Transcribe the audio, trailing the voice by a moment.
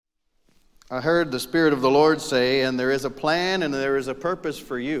I heard the Spirit of the Lord say, and there is a plan and there is a purpose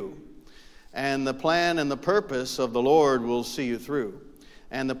for you. And the plan and the purpose of the Lord will see you through.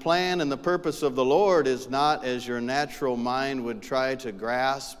 And the plan and the purpose of the Lord is not as your natural mind would try to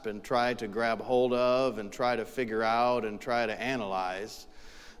grasp and try to grab hold of and try to figure out and try to analyze.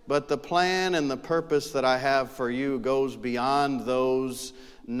 But the plan and the purpose that I have for you goes beyond those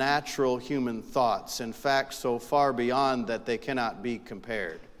natural human thoughts. In fact, so far beyond that they cannot be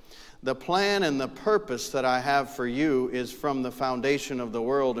compared. The plan and the purpose that I have for you is from the foundation of the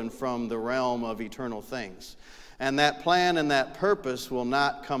world and from the realm of eternal things. And that plan and that purpose will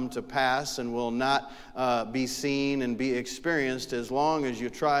not come to pass and will not be seen and be experienced as long as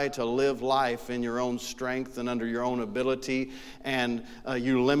you try to live life in your own strength and under your own ability, and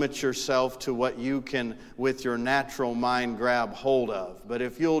you limit yourself to what you can, with your natural mind, grab hold of. But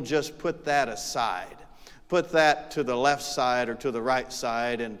if you'll just put that aside, put that to the left side or to the right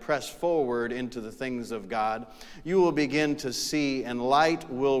side and press forward into the things of God, you will begin to see, and light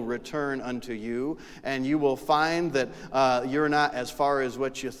will return unto you, and you will find that you're not as far as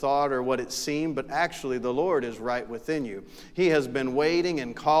what you thought or what it seemed, but actually the Lord is right within you. He has been waiting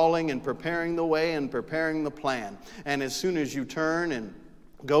and calling and preparing the way and preparing the plan. And as soon as you turn and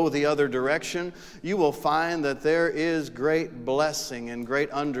go the other direction, you will find that there is great blessing and great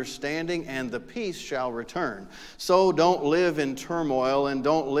understanding, and the peace shall return. So don't live in turmoil and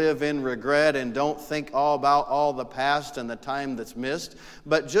don't live in regret and don't think all about all the past and the time that's missed,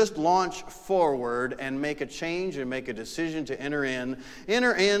 but just launch forward and make a change and make a decision to enter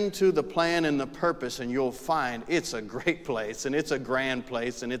into the plan and the purpose, and you'll find it's a great place, and it's a grand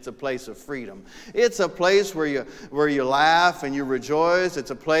place, and it's a place of freedom. It's a place where you laugh and you rejoice.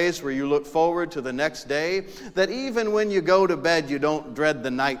 It's a place where you look forward to the next day, that even when you go to bed, you don't dread the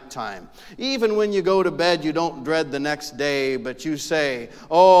nighttime. Even when you go to bed, you don't dread the next day, but you say,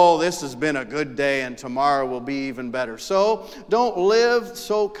 oh, this has been a good day and tomorrow will be even better. So don't live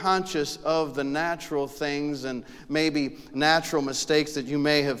so conscious of the natural things and maybe natural mistakes that you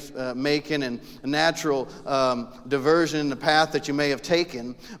may have making and natural diversion in the path that you may have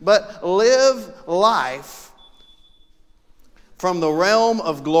taken, but live life from the realm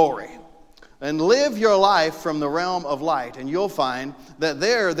of glory, and live your life from the realm of light, and you'll find that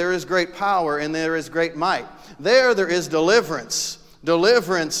there is great power and there is great might. There is deliverance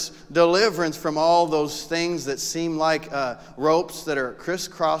from all those things that seem like ropes that are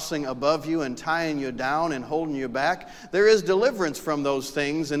crisscrossing above you and tying you down and holding you back. There is deliverance from those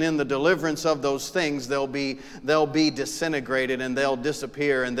things, and in the deliverance of those things, they'll be disintegrated and they'll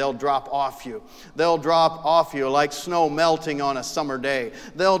disappear and they'll drop off you. They'll drop off you like snow melting on a summer day.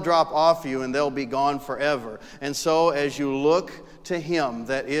 They'll drop off you and they'll be gone forever. And so as you look to Him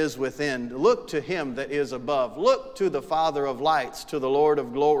that is within, look to Him that is above, look to the Father of lights, to the Lord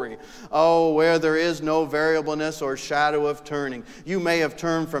of glory. Oh, where there is no variableness or shadow of turning. You may have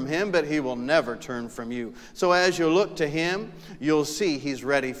turned from Him, but He will never turn from you. So as you look to Him, you'll see He's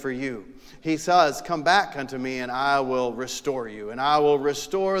ready for you. He says, come back unto me and I will restore you. And I will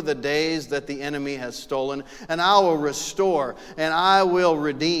restore the days that the enemy has stolen. And I will restore and I will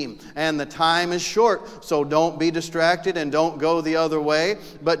redeem. And the time is short, so don't be distracted and don't go the other way.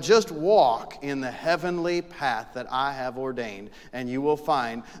 But just walk in the heavenly path that I have ordained. And you will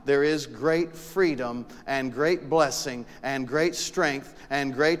find there is great freedom and great blessing and great strength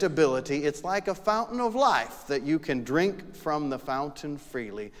and great ability. It's like a fountain of life that you can drink from the fountain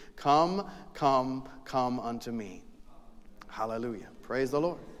freely. Come unto me. Hallelujah. Praise the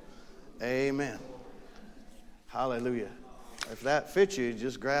Lord. Amen. Hallelujah. If that fits you,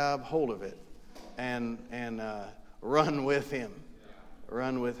 just grab hold of it and run with Him.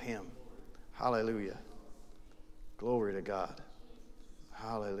 Run with Him. Hallelujah. Glory to God.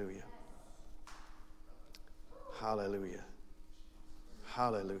 Hallelujah. Hallelujah.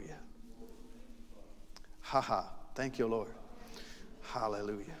 Hallelujah. Ha ha. Thank you, Lord.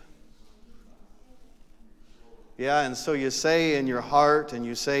 Hallelujah. Yeah, and so you say in your heart, and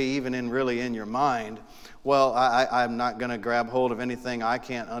you say even in your mind, well, I'm not going to grab hold of anything I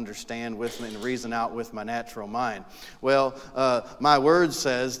can't understand with and reason out with my natural mind. Well, my word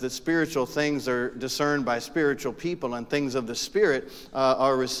says that spiritual things are discerned by spiritual people, and things of the Spirit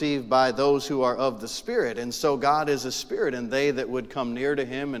are received by those who are of the Spirit. And so God is a Spirit, and they that would come near to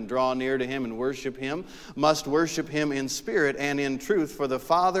Him and draw near to Him and worship Him must worship Him in spirit and in truth. For the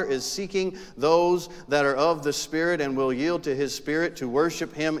Father is seeking those that are of the Spirit and will yield to His Spirit to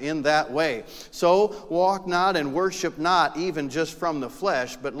worship Him in that way. So walk not and worship not even just from the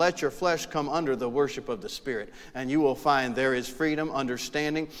flesh, but let your flesh come under the worship of the Spirit. And you will find there is freedom,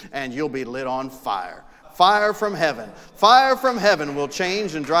 understanding, and you'll be lit on fire Fire from heaven. Fire from heaven will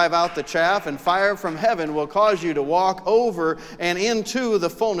change and drive out the chaff, and fire from heaven will cause you to walk over and into the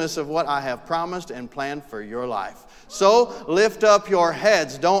fullness of what I have promised and planned for your life. So lift up your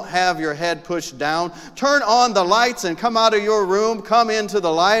heads. Don't have your head pushed down. Turn on the lights and come out of your room. Come into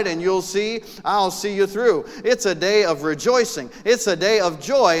the light and you'll see, I'll see you through. It's a day of rejoicing. It's a day of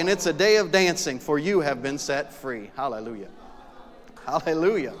joy, and it's a day of dancing, for you have been set free. Hallelujah.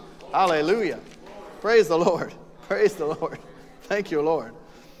 Hallelujah. Hallelujah. Praise the Lord. Praise the Lord. Thank you, Lord.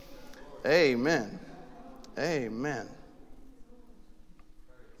 Amen. Amen.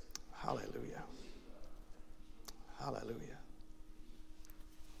 Hallelujah. Hallelujah.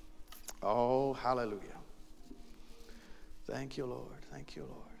 Oh, hallelujah. Thank you, Lord. Thank you,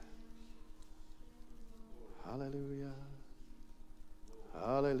 Lord. Hallelujah.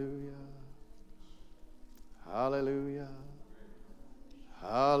 Hallelujah. Hallelujah.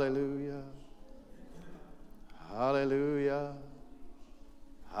 Hallelujah. Hallelujah.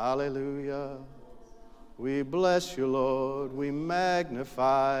 Hallelujah. We bless you, Lord. We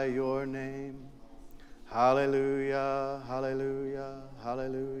magnify your name. Hallelujah. Hallelujah.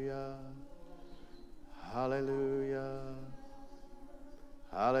 Hallelujah. Hallelujah.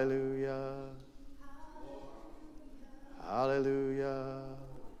 Hallelujah. Hallelujah.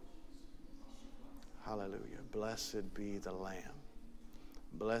 Hallelujah. Blessed be the Lamb.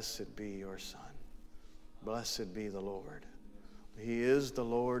 Blessed be your Son. Blessed be the Lord. He is the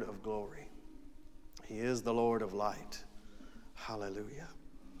Lord of glory. He is the Lord of light. Hallelujah.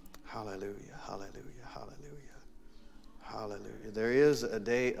 Hallelujah. Hallelujah. Hallelujah. Hallelujah. There is a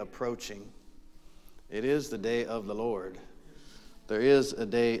day approaching. It is the day of the Lord. There is a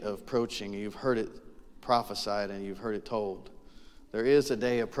day approaching. You've heard it prophesied and you've heard it told. There is a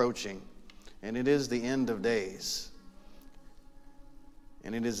day approaching, and it is the end of days.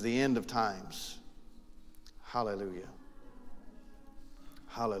 And it is the end of times. Hallelujah.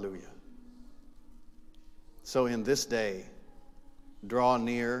 Hallelujah. So in this day, draw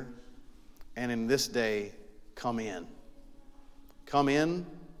near, and in this day, come in. Come in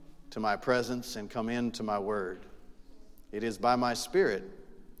to my presence and come into my word. It is by my Spirit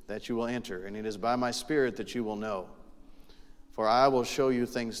that you will enter, and it is by my Spirit that you will know. For I will show you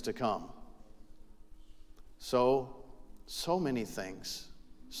things to come. So many things,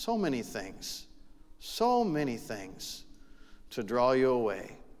 so many things, so many things to draw you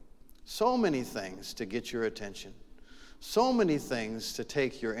away. So many things to get your attention. So many things to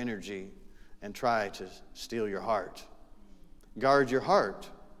take your energy and try to steal your heart. Guard your heart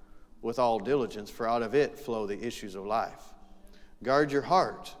with all diligence, for out of it flow the issues of life. Guard your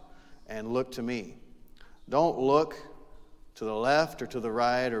heart and look to me. Don't look to the left or to the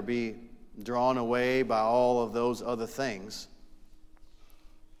right or be drawn away by all of those other things,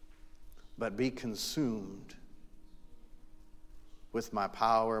 but be consumed with my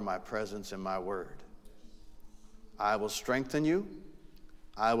power, my presence, and my word. I will strengthen you,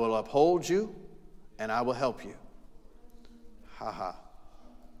 I will uphold you, and I will help you.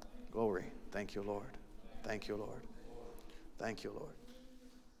 Glory. Thank you, Lord. Thank you, Lord. Thank you, Lord.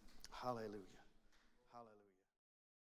 Hallelujah.